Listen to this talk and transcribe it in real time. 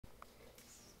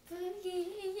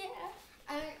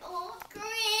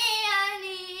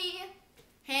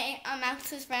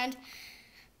his friend.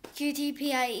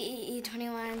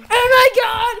 QTPIE21. Oh my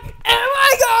god!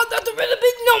 That's a really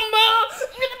big number!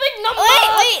 Really big number!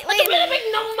 Wait. That's a really big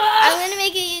number! I'm gonna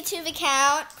make a YouTube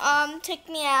account. Check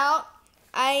me out.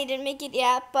 I didn't make it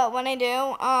yet, but when I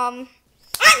do, I'm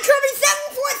Kirby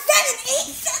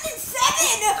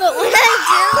 747877! but when I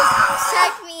do,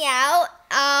 check me out.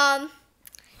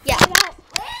 Yeah.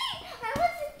 Wait, I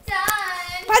wasn't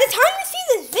done. By the time you see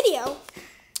this video,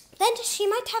 then she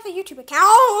might have a YouTube account.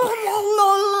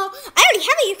 I already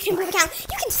have a YouTube account.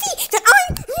 You can see that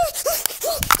I'm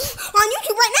on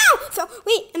YouTube right now. So,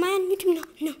 wait, am I on YouTube?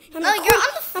 No. No, you're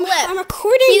on the flip. I'm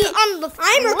recording He's it. on the flip.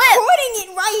 I'm recording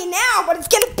it right now, but it's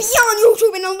going to be on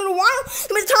YouTube in a little while.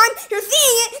 And by the time you're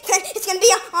seeing it, then it's going to be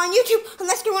on YouTube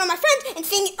unless you're one of my friends and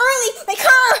seeing it early, like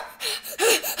her.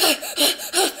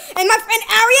 And my friend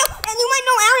Ariel, and you might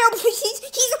know Ariel because he's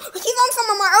on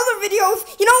some of my other videos.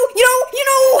 You know.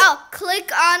 Oh,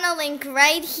 click on a link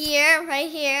right here.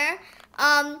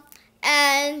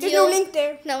 And there's no link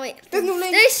there. No, wait. There's no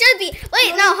link. There should be.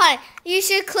 Wait, no, hold on. You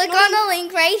should click on the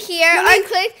link right here. No or link.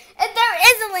 click. If there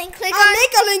is a link, click I'll on.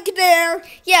 make a link there.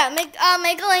 Yeah, make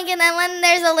a link, and then when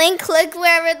there's a link, click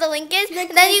wherever the link is, and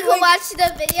then you can watch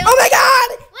the video. Oh my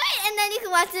god! Wait, and then you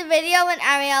can watch the video when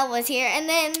Ariel was here, and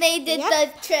then they did the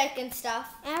trick and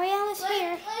stuff. Ariel is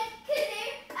here.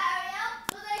 Ariel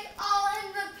was like all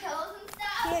in the pills and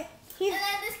stuff. And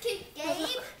then this kid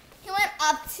Gabe, he went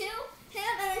up to him,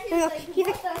 and he was like, he's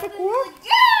like, yeah!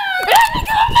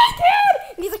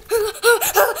 And he's like,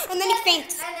 and then he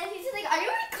faints. And then he's just like, are you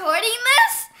recording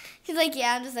this? He's like,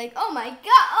 yeah. I'm just like, oh my god.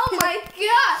 He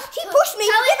pushed me. It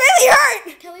really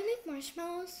hurt. Can we make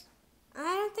marshmallows?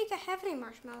 I don't think I have any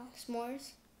marshmallows.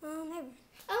 S'mores? Never.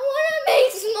 I want to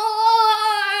make s'mores.